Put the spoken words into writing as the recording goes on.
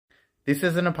This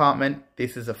is an apartment,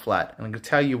 this is a flat, and I'm going to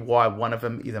tell you why one of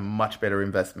them is a much better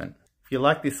investment. If you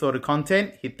like this sort of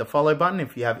content, hit the follow button.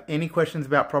 If you have any questions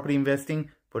about property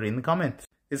investing, put it in the comments.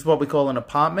 This is what we call an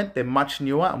apartment. They're much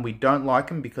newer and we don't like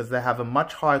them because they have a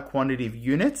much higher quantity of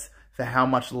units for how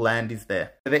much land is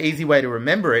there. The easy way to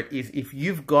remember it is if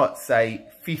you've got, say,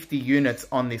 50 units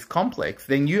on this complex,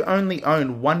 then you only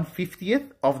own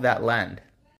 1/50th of that land.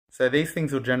 So these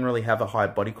things will generally have a high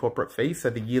body corporate fee, so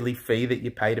the yearly fee that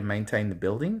you pay to maintain the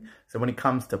building. So when it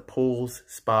comes to pools,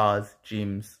 spas,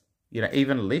 gyms,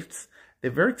 even lifts,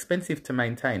 they're very expensive to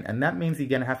maintain. And that means you're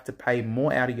going to have to pay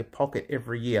more out of your pocket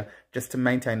every year just to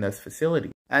maintain those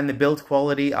facilities. And the build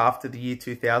quality after the year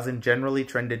 2000 generally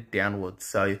trended downwards.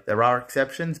 So there are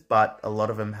exceptions, but a lot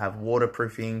of them have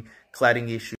waterproofing, cladding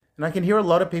issues. And I can hear a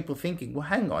lot of people thinking, well,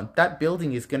 hang on, that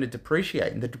building is going to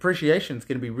depreciate and the depreciation is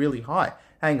going to be really high.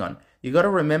 Hang on, you got to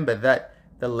remember that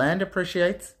the land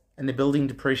appreciates and the building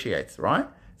depreciates, right?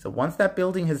 So once that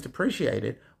building has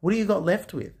depreciated, what do you got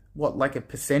left with? What, like a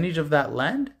percentage of that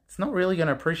land? It's not really going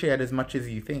to appreciate as much as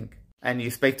you think. And you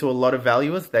speak to a lot of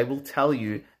valuers, they will tell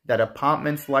you that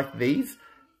apartments like these,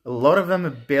 a lot of them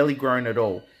are barely grown at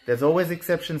all. There's always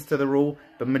exceptions to the rule,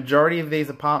 but majority of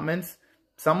these apartments,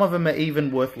 some of them are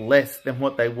even worth less than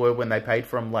what they were when they paid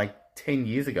for them like 10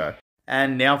 years ago.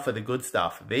 And now for the good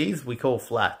stuff. These we call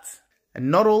flats.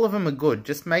 And not all of them are good.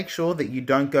 Just make sure that you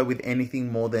don't go with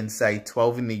anything more than, say,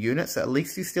 12 in the unit. So at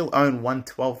least you still own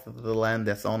 1/12 of the land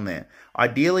that's on there.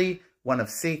 Ideally, 1 of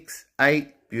 6,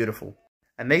 8, beautiful.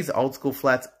 And these old school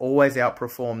flats always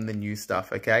outperform the new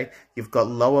stuff, okay? You've got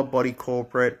lower body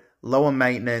corporate, lower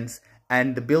maintenance,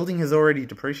 and the building has already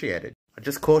depreciated. I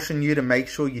just caution you to make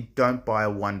sure you don't buy a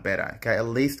 1-bedder, okay? At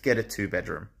least get a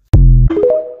 2-bedroom.